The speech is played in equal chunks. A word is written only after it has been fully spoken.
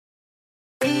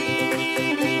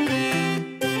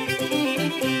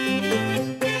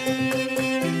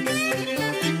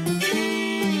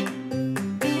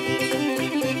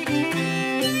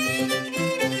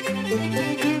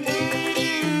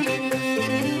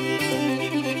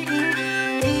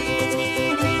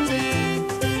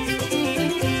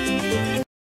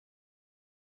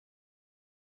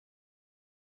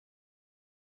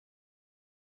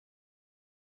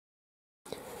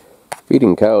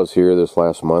Feeding cows here this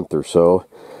last month or so.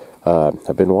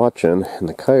 I've been watching, and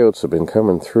the coyotes have been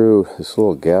coming through this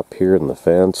little gap here in the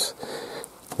fence,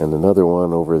 and another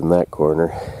one over in that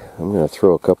corner. I'm going to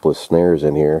throw a couple of snares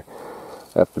in here.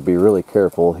 I have to be really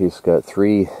careful. He's got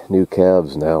 3 new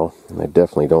calves now, and I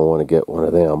definitely don't want to get one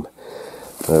of them.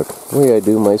 But the way I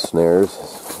do my snares,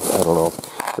 I don't know,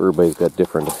 everybody's got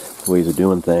different ways of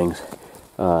doing things.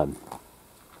 My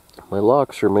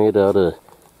locks are made out of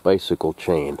bicycle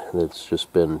chain that's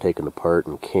just been taken apart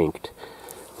and kinked.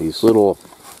 These little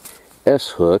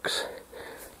S-hooks,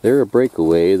 they're a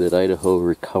breakaway that Idaho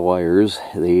requires.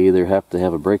 They either have to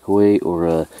have a breakaway or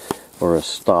a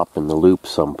stop in the loop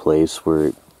someplace where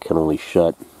it can only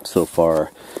shut so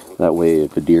far. That way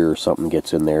if a deer or something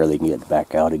gets in there, they can get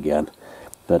back out again.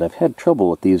 But I've had trouble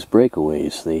with these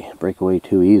breakaways. They break away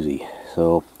too easy.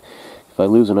 So if I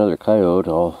lose another coyote,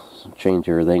 I'll change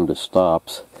everything to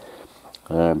stops.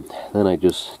 Then I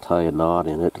just tie a knot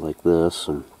in it like this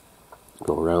and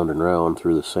go round and round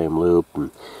through the same loop,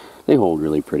 and they hold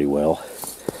really pretty well.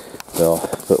 So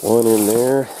put one in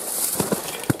there.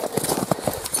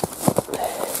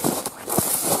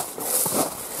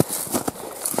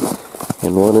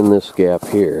 And one in this gap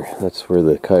here. That's where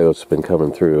the coyotes have been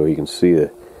coming through. You can see a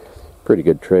pretty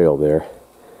good trail there.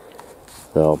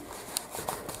 So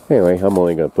anyway, I'm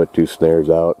only going to put 2 snares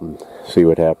out and see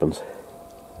what happens.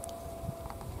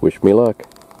 Wish me luck.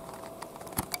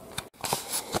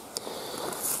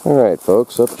 Alright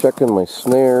folks, up checking my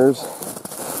snares.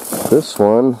 This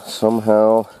one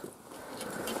somehow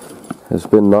has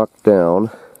been knocked down.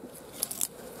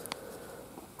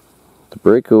 The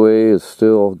breakaway is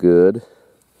still good.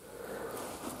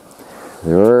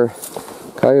 There are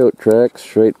coyote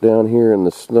tracks right down here in the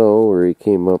snow where he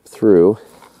came up through.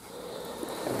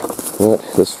 But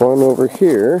this one over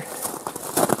here,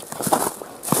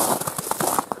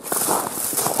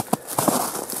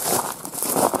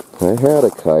 I had a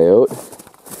coyote.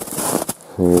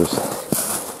 There's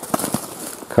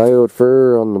coyote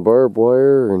fur on the barbed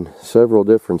wire in several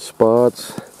different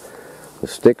spots. The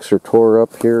sticks are tore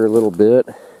up here a little bit.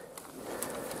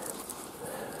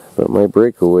 But my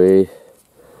breakaway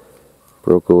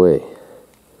broke away.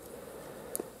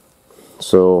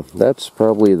 So that's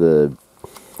probably the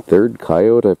 3rd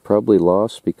coyote I've probably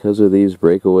lost because of these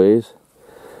breakaways.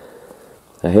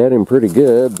 I had him pretty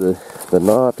good. The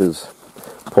knot is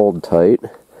pulled tight.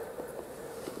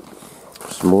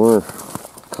 Some more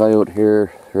coyote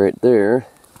hair right there.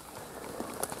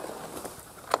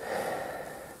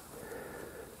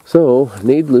 So,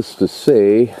 needless to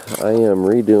say, I am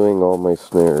redoing all my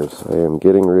snares. I am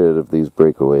getting rid of these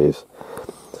breakaways.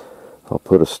 I'll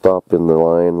put a stop in the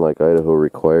line like Idaho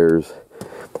requires.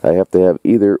 I have to have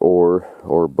either or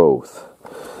both.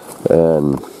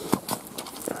 And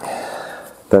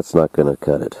that's not going to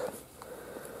cut it.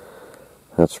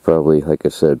 That's probably, like I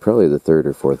said, probably the 3rd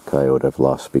or 4th coyote I've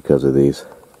lost because of these.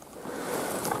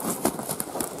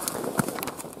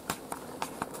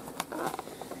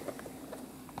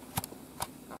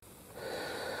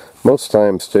 Most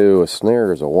times too, a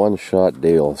snare is a one-shot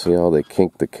deal. See how they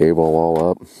kink the cable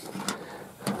all up?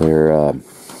 They're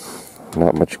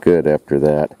not much good after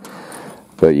that.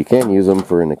 But you can use them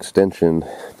for an extension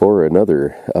for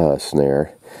another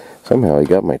snare. Somehow I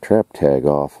got my trap tag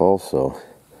off also.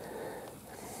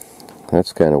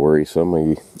 That's kind of worrisome.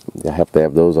 You have to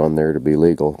have those on there to be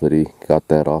legal, but he got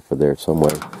that off of there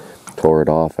somewhere. Tore it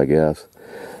off, I guess.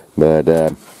 But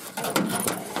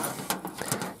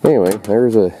anyway,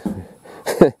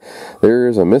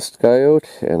 there's a missed coyote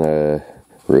and a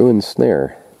ruined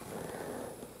snare.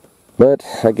 But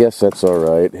I guess that's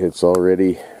alright. It's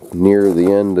already near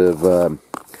the end of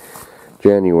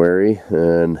January,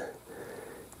 and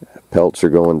pelts are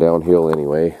going downhill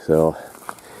anyway, so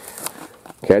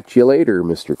catch you later,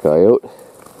 Mr. Coyote.